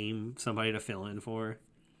fucking name somebody to fill in for her.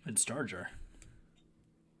 It's Jar Jar.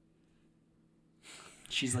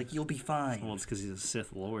 She's like, "You'll be fine." Well, it's because he's a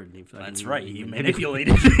Sith Lord. And he fucking That's right. He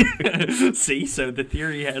manipulated. See, so the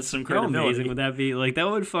theory has some How credibility. amazing would that be? Like, that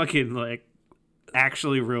would fucking, like,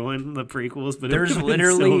 actually ruin the prequels, but There's it would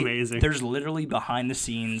literally so amazing. there's literally behind the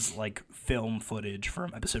scenes like film footage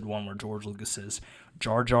from episode 1 where George Lucas says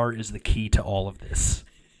Jar Jar is the key to all of this.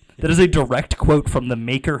 That is a direct quote from the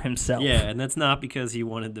maker himself. Yeah, and that's not because he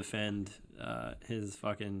wanted to defend his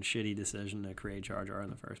fucking shitty decision to create Jar Jar in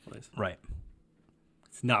the first place. Right.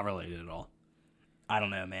 It's not related at all. I don't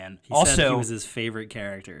know, man. He said he Also, was his favorite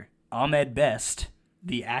character. Ahmed Best,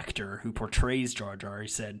 the actor who portrays Jar Jar, he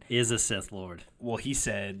said, Is a Sith Lord well, he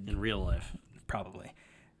said, in real life. probably,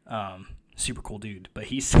 super cool dude, but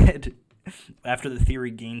he said after the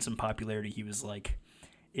theory gained some popularity, he was like,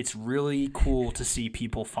 it's really cool to see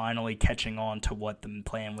people finally catching on to what the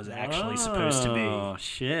plan was actually supposed to be. Oh,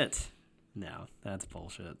 shit. No, that's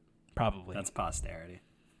bullshit. Probably. That's posterity.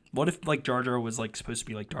 What if like Jar Jar was like supposed to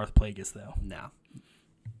be like Darth Plagueis though? No.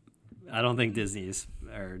 I don't think Disney's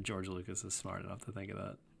or George Lucas is smart enough to think of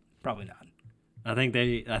that. Probably not.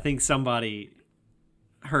 I think somebody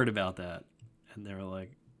heard about that and they were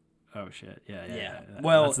like, "Oh shit, yeah."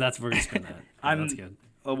 Well, that's we're gonna spin that. Yeah, that's good.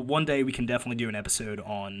 One day we can definitely do an episode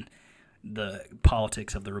on the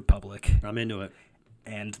politics of the Republic I'm into it.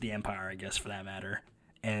 and the Empire, I guess, for that matter.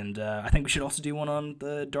 And I think we should also do one on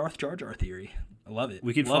the Darth Jar Jar theory. I love it.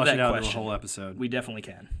 We could love flush that it out question. in a whole episode. We definitely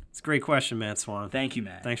can. It's a great question, Matt Swan. Thank you,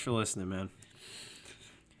 Matt. Thanks for listening, man.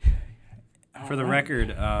 For the record,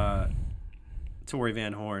 Tori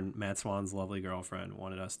Van Horn, Matt Swan's lovely girlfriend,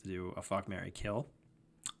 wanted us to do a fuck, marry, kill,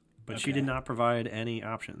 but she Okay. did not provide any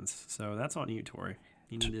options. So that's on you, Tori.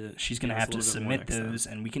 You need to. She's going to give us have a to little bit more submit next time. those,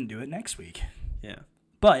 and we can do it next week. Yeah,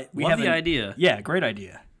 But we love have the idea, Yeah, great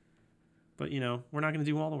idea. but we're not going to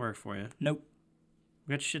do all the work for you. Nope.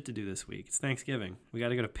 We got shit to do this week. It's Thanksgiving. We got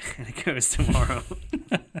to go to Panicos tomorrow.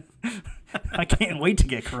 I can't wait to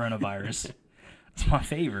get coronavirus. It's my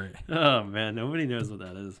favorite. Oh man, nobody knows what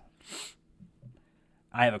that is.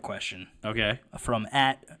 I have a question Okay. from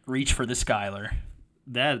 @ReachForTheSkyler.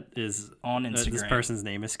 That is on Instagram. This person's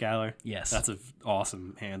name is Skylar. Yes, that's an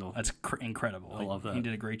awesome handle. That's incredible. I love that. He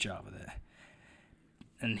did a great job with it.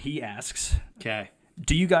 And he asks, "Okay,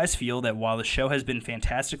 do you guys feel that while the show has been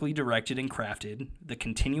fantastically directed and crafted, the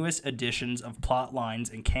continuous additions of plot lines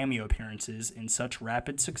and cameo appearances in such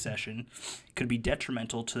rapid succession could be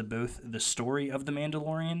detrimental to both the story of The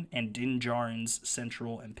Mandalorian and Din Djarin's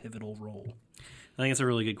central and pivotal role?" I think it's a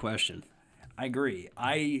really good question. I agree.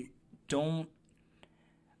 I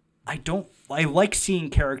like seeing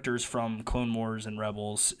characters from Clone Wars and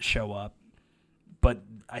Rebels show up, but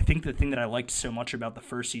I think the thing that I liked so much about the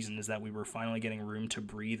first season is that we were finally getting room to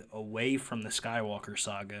breathe away from the Skywalker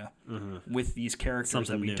saga with these characters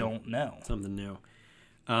that we don't know. Something new.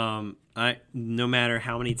 No matter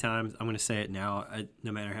how many times, I'm going to say it now,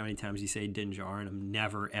 no matter how many times you say Din Djarin, I'm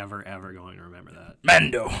never, ever, ever going to remember that.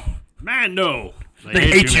 Mando! They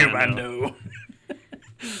hate you, Mando.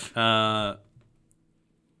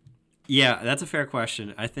 Yeah, that's a fair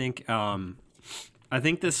question. I think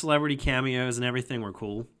the celebrity cameos and everything were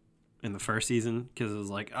cool in the first season because it was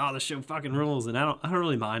like, oh, the show fucking rules, and I don't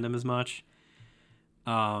really mind them as much.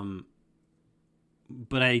 But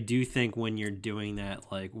I do think when you're doing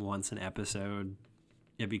that like once an episode,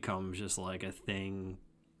 it becomes just like a thing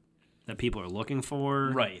that people are looking for,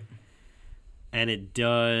 right? And it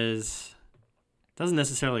doesn't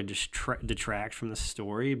necessarily detract from the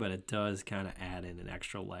story, but it does kind of add in an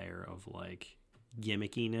extra layer of like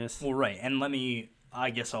gimmickiness. Well, right, and I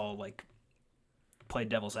guess I'll like play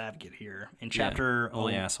devil's advocate here. In chapter,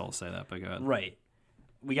 only assholes say that, but go ahead. Right,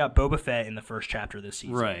 we got Boba Fett in the first chapter of this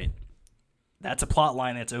season. Right, that's a plot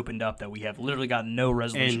line that's opened up that we have literally got no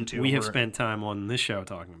resolution to. We have spent time on this show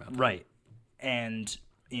talking about that. Right, and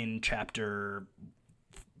in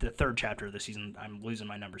the third chapter of the season, I'm losing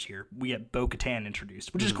my numbers here, we get Bo-Katan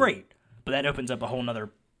introduced, which is great, but that opens up a whole nother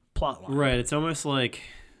plot line. Right, it's almost like,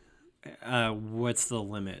 what's the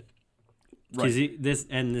limit? Right.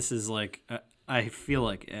 This is like, I feel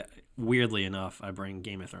like, weirdly enough, I bring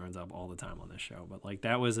Game of Thrones up all the time on this show, but like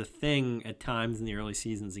that was a thing at times in the early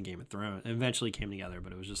seasons in Game of Thrones. It eventually came together,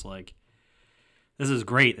 but it was just like, this is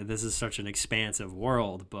great that this is such an expansive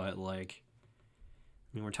world, but like,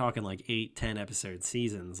 I mean, we're talking like 8-10 episode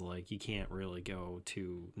seasons. Like, you can't really go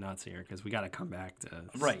too nuts here because we got to come back to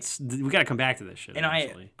We got to come back to this shit. And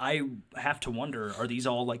eventually. I have to wonder: are these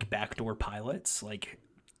all like backdoor pilots? Like,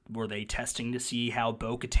 were they testing to see how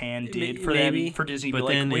Bo-Katan did for them for Disney? But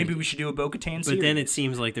like, maybe we should do a Bo-Katan series. But then it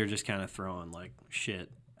seems like they're just kind of throwing like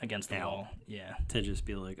shit against the wall. Yeah, to just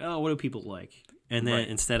be like, oh, what do people like? And then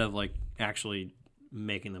instead of like actually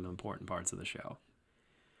making them important parts of the show.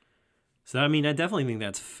 So, I mean, I definitely think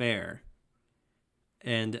that's fair.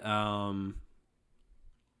 And I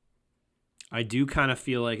do kind of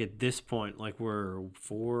feel like at this point, like we're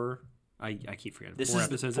I keep forgetting. This 4 is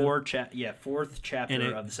episodes the fourth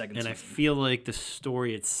chapter of the second season. And I feel like the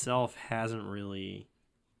story itself hasn't really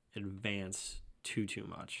advanced too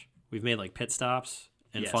much. We've made like pit stops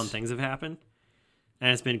and fun things have happened.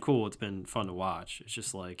 And it's been cool. It's been fun to watch. It's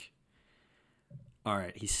just like, all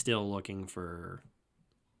right, he's still looking for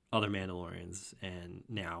other Mandalorians, and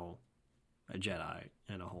now a Jedi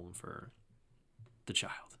and a home for the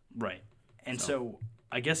child. Right. And so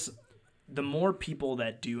I guess the more people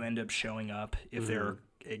that do end up showing up, if they're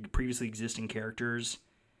previously existing characters,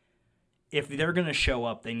 if they're going to show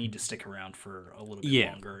up, they need to stick around for a little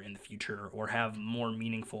bit longer in the future or have more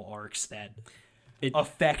meaningful arcs that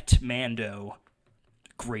affect Mando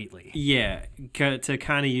greatly. Yeah. To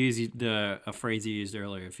kind of use a phrase you used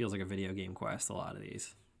earlier, it feels like a video game quest, a lot of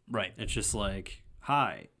these. Right. It's just like,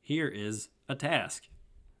 hi, here is a task.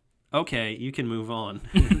 Okay, you can move on.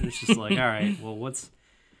 It's just like, all right, well, what's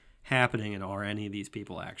happening, and are any of these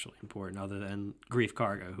people actually important other than Grief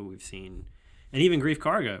Karga, who we've seen? And even Grief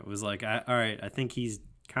Karga was like, all right, I think he's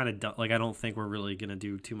kind of done. Like, I don't think we're really going to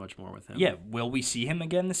do too much more with him. Yeah, will we see him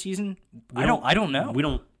again this season? I don't know. We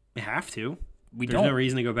don't have to. There's no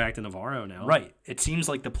reason to go back to Navarro now. Right. It seems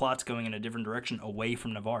like the plot's going in a different direction away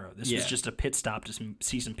from Navarro. This was just a pit stop to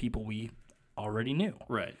see some people we already knew.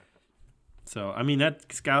 Right. So, I mean,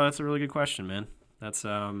 that's a really good question, man. That's,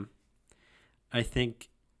 I think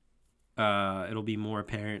it'll be more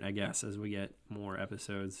apparent, I guess, as we get more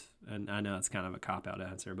episodes. And I know it's kind of a cop-out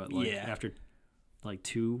answer, but like after like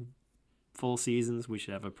 2 full seasons, we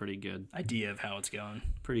should have a pretty good idea of how it's going.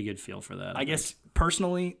 Pretty good feel for that. I guess,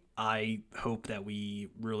 personally, I hope that we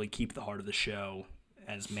really keep the heart of the show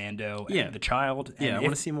as Mando and the child. And I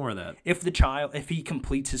want to see more of that. If he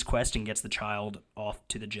completes his quest and gets the child off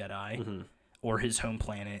to the Jedi or his home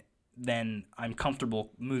planet, then I'm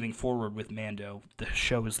comfortable moving forward with Mando. The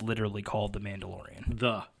show is literally called The Mandalorian.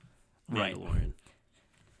 The Mandalorian.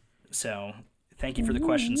 So thank you for the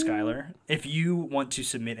question, Skylar. If you want to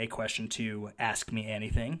submit a question to Ask Me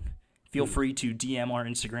Anything, feel free to DM our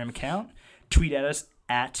Instagram account, tweet at us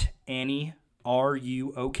at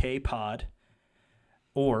AnnieRUOKPod,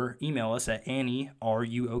 or email us at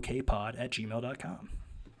AnnieRUOKPod@gmail.com.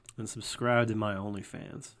 And subscribe to my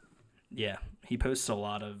OnlyFans. Yeah, he posts a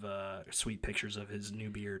lot of sweet pictures of his new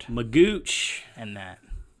beard Magooch. and that.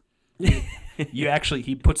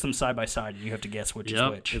 He puts them side by side, and you have to guess which is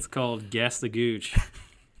which. It's called Guess the Gooch,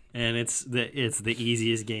 and it's the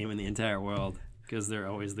easiest game in the entire world because they're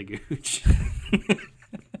always the Gooch.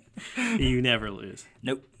 You never lose.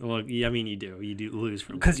 Nope. Well, yeah, I mean you do. You do lose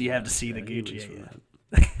from Because you have to see the you Gooch. lose Yeah. from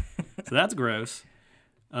that. So that's gross.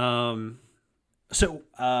 So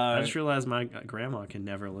I just realized my grandma can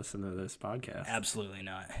never listen to this podcast. absolutely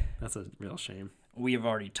not. That's a real shame. We have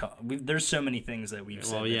already talked. There's so many things that we've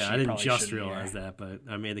said. Well, that yeah, she I didn't probably just shouldn't realize hear. that, but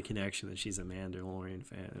I made the connection that she's a Mandalorian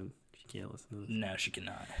fan and she can't listen to this. No, she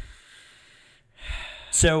cannot.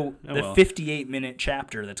 So the 58-minute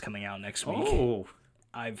chapter that's coming out next week. Oh,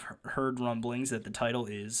 I've heard rumblings that the title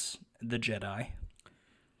is The Jedi.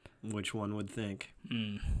 which one would think?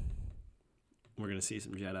 We're gonna see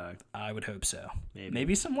some Jedi. I would hope so.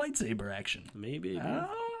 Maybe some lightsaber action. Maybe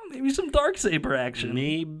Maybe some dark saber action.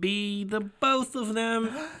 Maybe the both of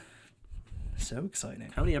them. So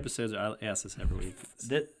exciting. How many episodes? I ask this every week.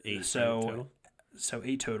 8 total. So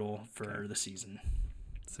 8 total for the season.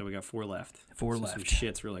 So we got 4 left. 4 so left. Some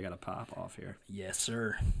shit's really got to pop off here. Yes,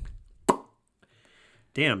 sir.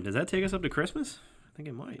 Damn, does that take us up to Christmas? I think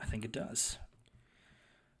it might. I think it does.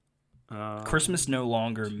 Christmas no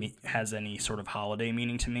longer has any sort of holiday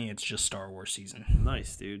meaning to me. It's just Star Wars season.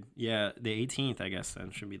 Nice, dude. Yeah, the 18th, I guess,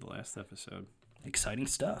 then should be the last episode. Exciting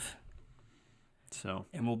stuff. So,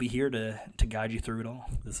 and we'll be here to guide you through it all.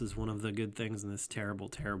 This is one of the good things in this terrible,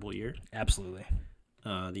 terrible year. Absolutely.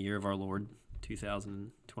 The year of our Lord,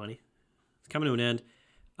 2020. It's coming to an end.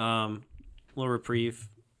 Little reprieve.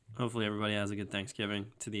 Hopefully everybody has a good Thanksgiving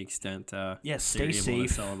to the extent stay they're able safe.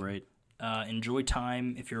 to celebrate. Enjoy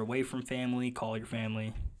time. If you're away from family, call your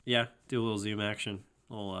family. Yeah, do a little Zoom action,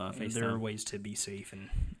 a little FaceTime. There are ways to be safe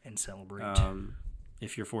and celebrate.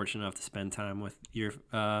 If you're fortunate enough to spend time with your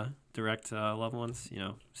direct loved ones,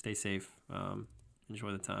 stay safe.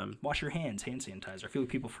 Enjoy the time. Wash your hands, hand sanitizer. I feel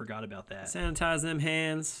like people forgot about that. Sanitize them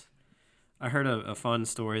hands. I heard a fun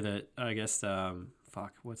story that I guess,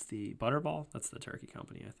 what's the Butterball? That's the turkey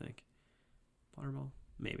company, I think. Butterball?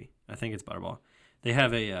 Maybe. I think it's Butterball. They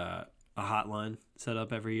have a hotline set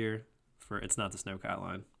up every year for, it's not the Snoke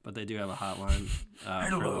hotline, but they do have a hotline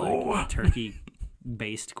for like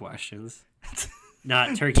turkey-based questions.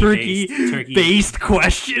 Not turkey-based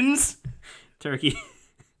questions? Turkey.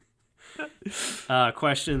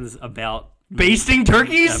 Questions about basting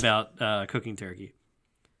turkeys? About cooking turkey.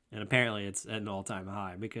 And apparently it's at an all-time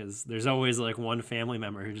high because there's always like one family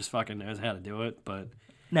member who just fucking knows how to do it, but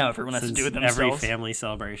now everyone has to do it themselves. Every family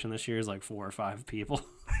celebration this year is like 4 or 5 people.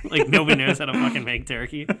 Like nobody knows how to fucking make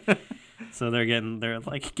turkey. So they're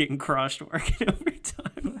getting crushed working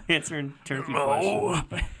overtime answering turkey questions.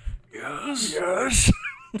 Yes.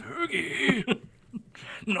 Turkey.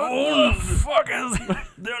 No, fuck is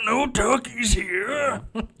there are no turkeys here.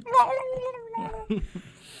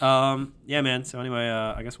 Yeah, man. So anyway,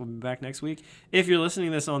 I guess we'll be back next week. If you're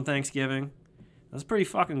listening to this on Thanksgiving, that's pretty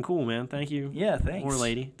fucking cool, man. Thank you. Yeah, thanks. Or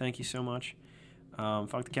lady. Thank you so much.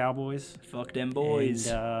 Fuck the Cowboys. Fuck them boys.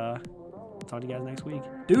 And talk to you guys next week.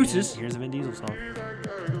 Deuces. Here's a Vin Diesel song.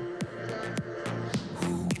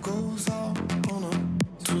 Who goes out on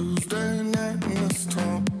a Tuesday night in this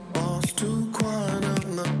town? Bar's too quiet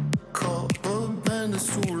and the copper band is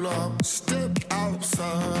too loud. Step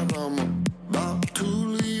outside, I'm about to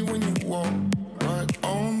leave when you walk right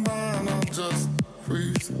on by and I'll just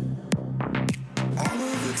freeze. All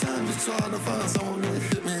of the time you try to find someone to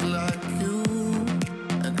hit